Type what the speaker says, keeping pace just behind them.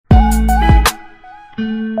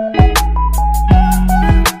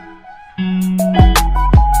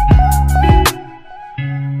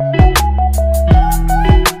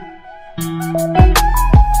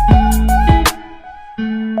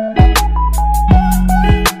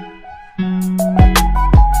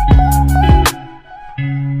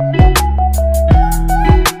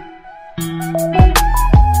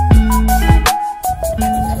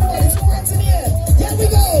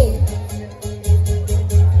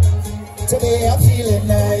Today I'm feeling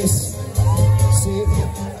nice. See,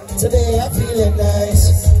 today I'm feeling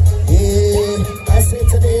nice. Yeah, I say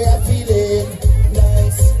today I'm feeling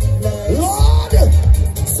nice, nice. Lord,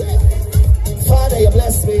 say, Father, you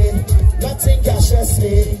bless me. Nothing can stress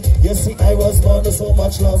me. You see, I was born with so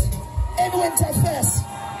much love. In Winterfest,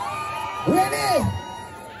 ready?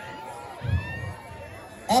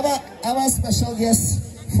 I'm a special guest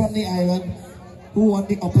from the island who want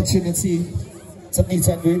the opportunity to meet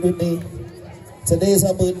and greet with me. Today is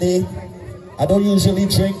her birthday. I don't usually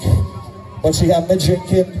drink, but she have me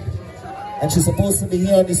drinking. And she's supposed to be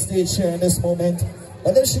here on the stage here in this moment.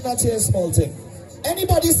 But then she's not here, a small thing.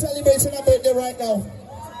 Anybody celebrating her birthday right now?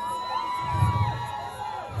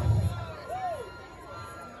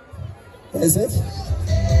 What is it?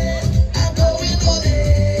 I'm going on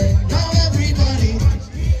it. Now everybody,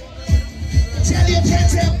 tell your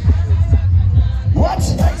friends. What?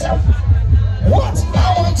 What?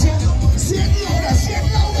 I want you. Say it louder, say it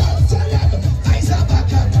louder. Tell them, I's a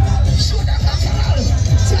bacchanal. Shoulda bacchanal.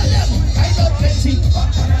 Tell them, I love plenty.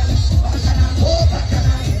 Bacchanal, bacchanal, oh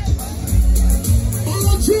bacchanal. All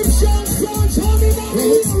Egyptian fans, how many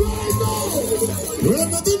right now?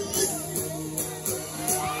 Remember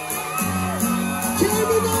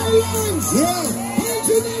Cayman Islands. Yeah. Hands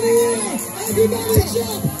in the air. Everybody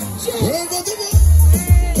jump, jump. Remember the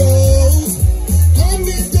goes. I'm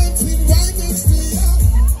dancing right next to you.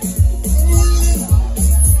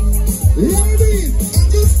 Ladies,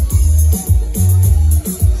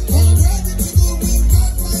 I'm ready to go with my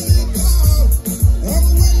money now. I'm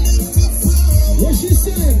willing to fly. What she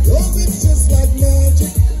said? Oh, it's just like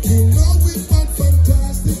magic. You know it's not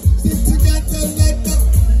fantastic. Stick together like that.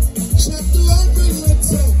 Shut the open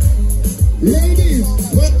letter. Ladies,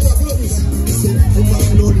 what the fuck is it? I'm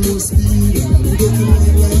on your speed. You get to my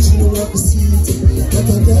light, you know what to see. But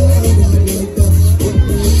I don't like that. What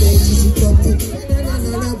the hell is it up to?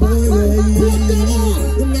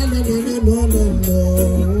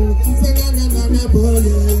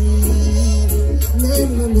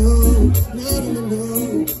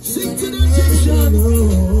 Sing to the Egyptian.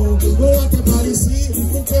 What about you see?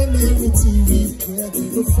 You turn on the TV.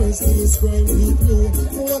 The first thing is crying people.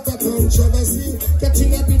 What a controversy.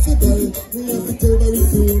 Catching up with the ball. You have to tell by the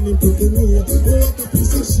phone and put the near. What a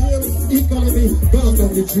piece of shame. Economy, gone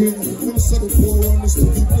down the drain. I'm so the poor one is to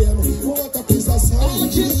be blamed. What a piece of sound.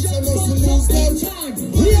 I must lose them.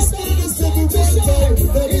 Yes, that is the time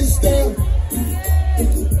that is there.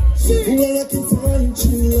 Where I can find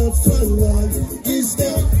true love for life is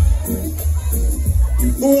there.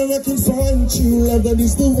 Where I can find true love that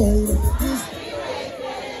is the one.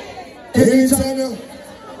 Anytime,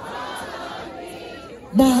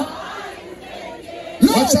 Ma.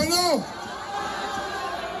 Watch out now.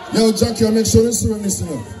 Yo, Jackie, make sure you swim this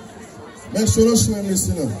now. Make sure you swim this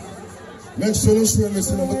now. Make sure you swim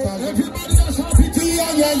this now. Everybody else happy to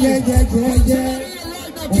yeah.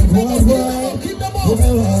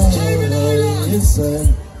 Listen,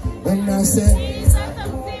 when I say,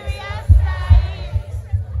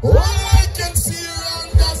 all I can see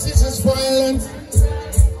around us is just violence.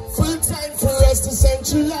 Full time for us to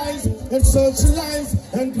centralize and socialize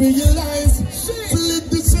and realize. To let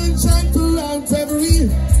the sunshine throughout every.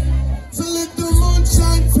 To let the moon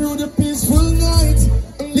shine through the peaceful night.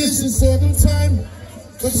 And this is 7th time,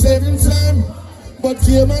 for 7th time. But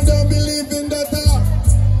Cayman don't believe in that.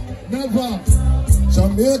 Never.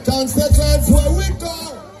 Jamaicans, that life where we go.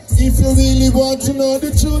 If you really want to know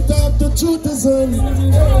the truth of the truth is on.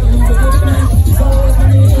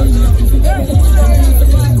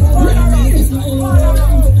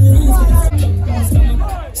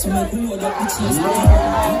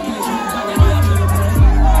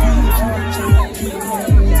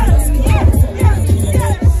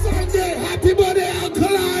 Sunday, happy birthday,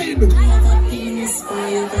 Alkaline.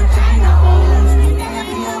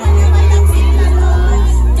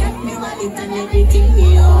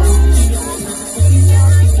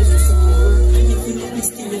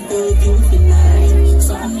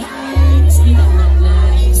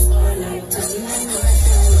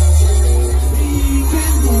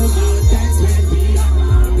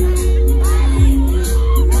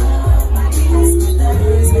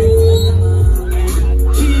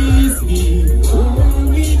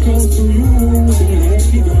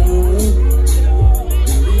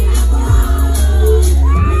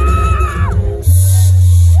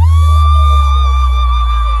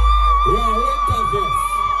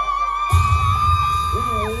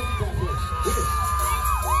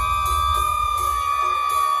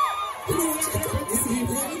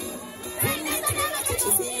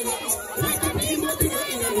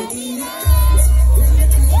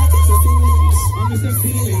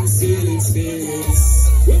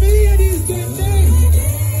 glasses. When the ladies get there,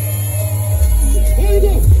 there you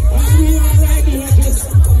go. And we are right now, just.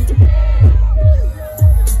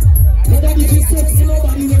 Nobody can sex,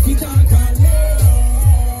 nobody if you can't call.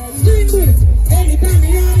 Scream with it. Anytime you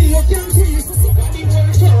hear me, you can't see it. Somebody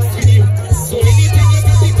will show you. So anything you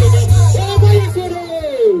can think of, wherever you go to.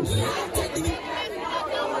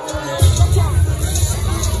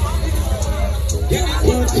 Yeah,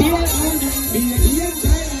 you're here and be here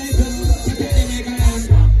inside.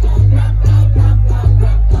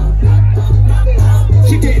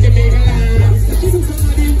 She take the mega land. She do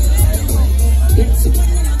somebody.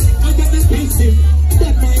 I got the expensive.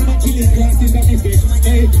 That my killing glasses that me face.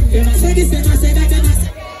 Hey, then I say this, then I say that, then I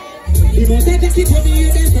say. You know that that's it for me,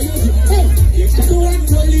 then for you. Hey, you can't want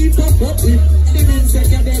to leave the property. The men say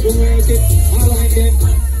that they don't work it. I like them.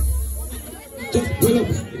 Just pull up.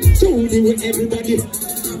 So do with everybody.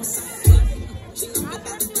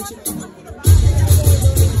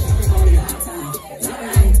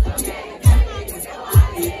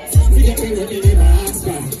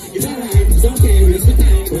 It's alright, don't care, waste my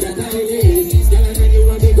time, but I die late. Girl, I know you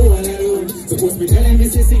want to go all alone. Supposed to be telling me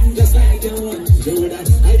to sing just like you want. Do that,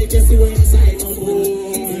 I can see where inside my bone.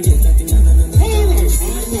 Alright,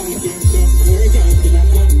 I'm not getting some work out, till I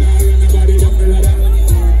come now, and nobody don't know that.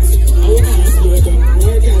 I wanna slow down,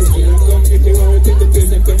 work out, till I come, if you want to take the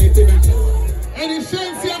place and connect to that. Any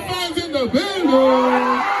fancy fans in the building?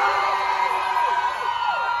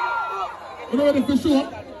 You know ready for show?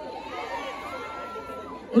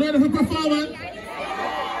 You ready for performance?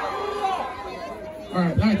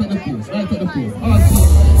 Alright, light up the place, light up the place.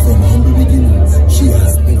 From humble beginnings, she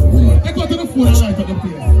has been a woman. Let's go to the phone and light up the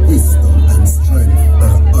place. Wisdom and strength,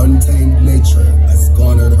 her untamed nature has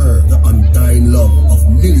garnered her the undying love of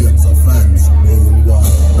millions of fans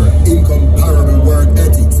worldwide. Her incomparable work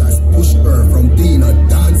ethics has pushed her from being a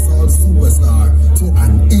dancehall superstar to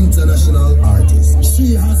an international artist.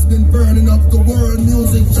 She has been burning up the world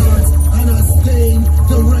music charts and has gained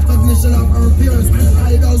the recognition of her peers and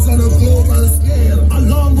idols on a global scale.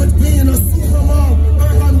 Along with being a supermom,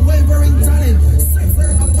 her unwavering talent sets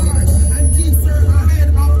her apart and keeps her ahead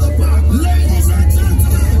of the pack. Ladies and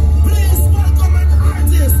gentlemen, please welcome an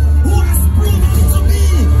artist who has proven to be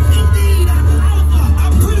indeed an alpha, a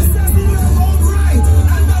princess in her own right,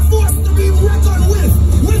 and a force to be reckoned with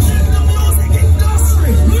within the music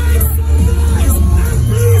industry. Make some noise and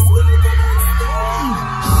please welcome on stage.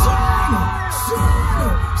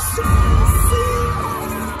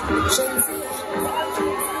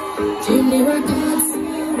 Jimmy Records.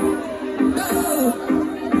 Oh,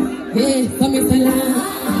 yeah, come here, fella.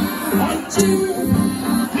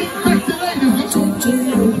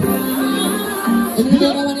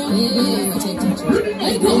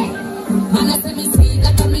 And I said me see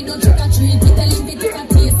that I me don't trick or treat. Me telling me to a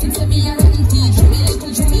taste. Him say me a rotten teeth. Me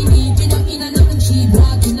little Jimmy deep. Me not in a nothing cheap.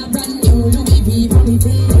 Walking a brand new Louis V. For me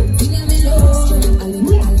pay. Sing me low. Sing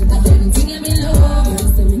me low.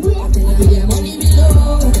 Say me low. Tell me your money me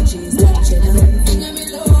low. She's watching her. Sing me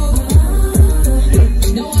low.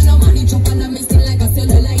 No one no money chop and I'm missing like a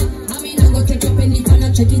cellulite. I mean I go take your penny and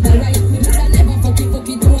I check it alright. Me I never fuck it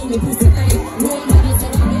through me pussy tight.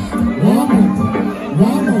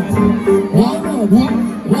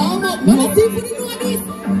 Warm up. No, I see if you know this.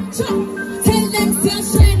 Chop. Tell them say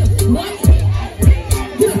shine. What?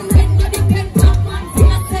 You don't get no depend on man. See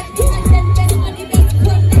I said to them best money best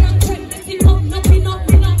club. Then I'm trying to see up, nothing up.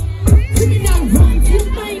 See me down wrong. You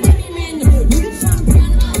find any man. You the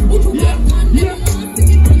champion. Put your work on. Never want to see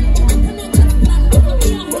me play. But I cannot just plan. Look at me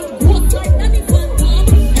a whole post like that is one time.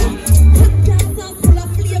 Hot gas sauce full of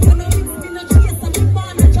flavor. No mix me no chase. I'm in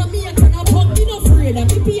born in Jamaica. No punk me no afraid. I'm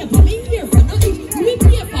in paper. Me here for nothing. Me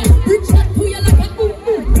paper. Rich that to you like a boom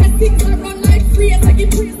boom. Press things around like free. I give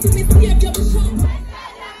praise to me save your shop.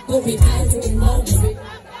 Go be high to the mountain.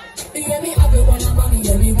 You hear me? Everyone I'm on. You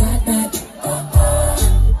hear me? That.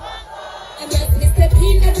 And yes, me step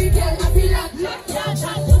in every girl. I feel like black cat.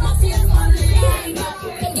 Chat to my face only.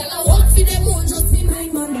 Them girl I walk for them own. Just see my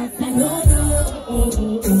man. That's like no.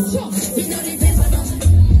 Sure. You know the paper now.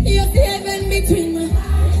 You see heaven between me.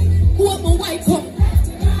 Who am I white cup?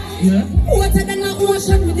 Yeah. Water than the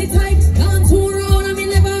ocean with the tide. Gone too round and me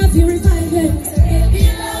never have to revive it.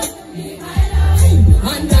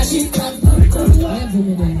 And that she comes.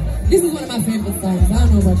 This is one of my favorite songs. I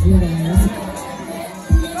don't know about you guys.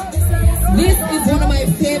 This is one of my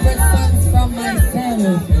favorite songs from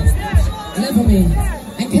myself. Listen me.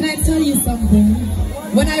 And can I tell you something?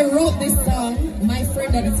 When I wrote this song, my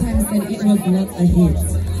friend at the time said it was not a hit.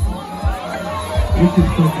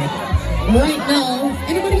 Right now,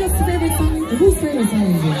 anybody else favorite song? Whose favorite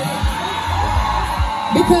song is it?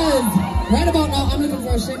 Because right about now, I'm looking for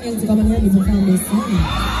a Shemian to come and help me perform this song.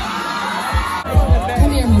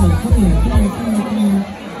 Come here, mama. Come here.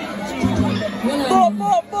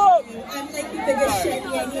 I'm like the biggest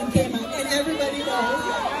Shemian in Cayman, and everybody knows.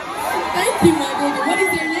 Thank you, my baby. What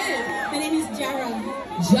is your name? My name is Jara.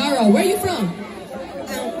 Jara. Where are you from?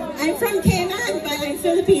 I'm from Cayman, but I'm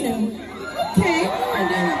Filipino. Okay.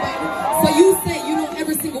 So you say you know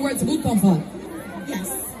every single word to Good Comfort? Yes.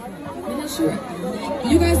 I'm not sure.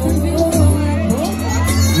 You guys tell me.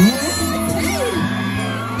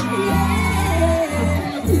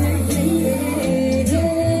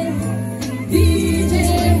 DJ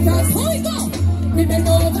Ross, hold it go.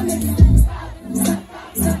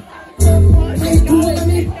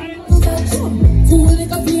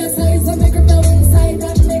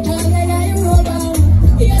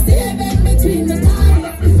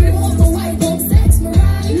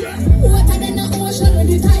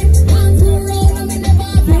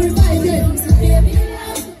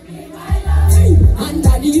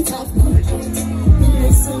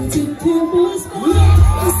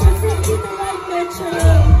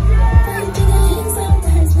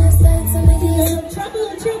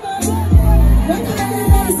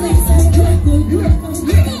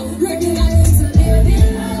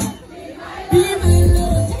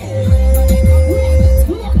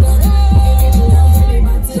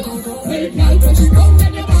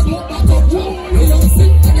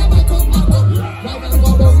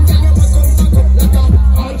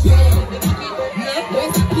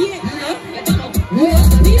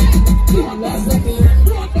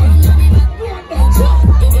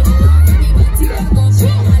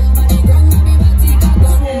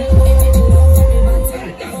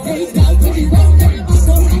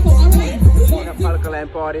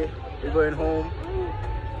 Party, we're going home.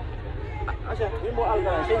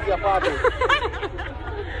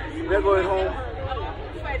 We're going home.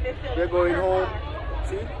 We're going home.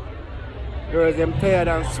 See? Girls, them tired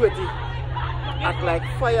and sweaty. Act like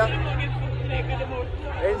fire.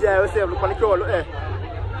 Enjoy yourself. Look at the crowd. Look there.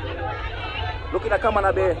 Look at the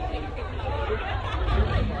camera there.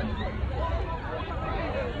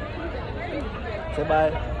 Say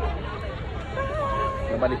bye.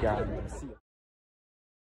 Nobody can see you.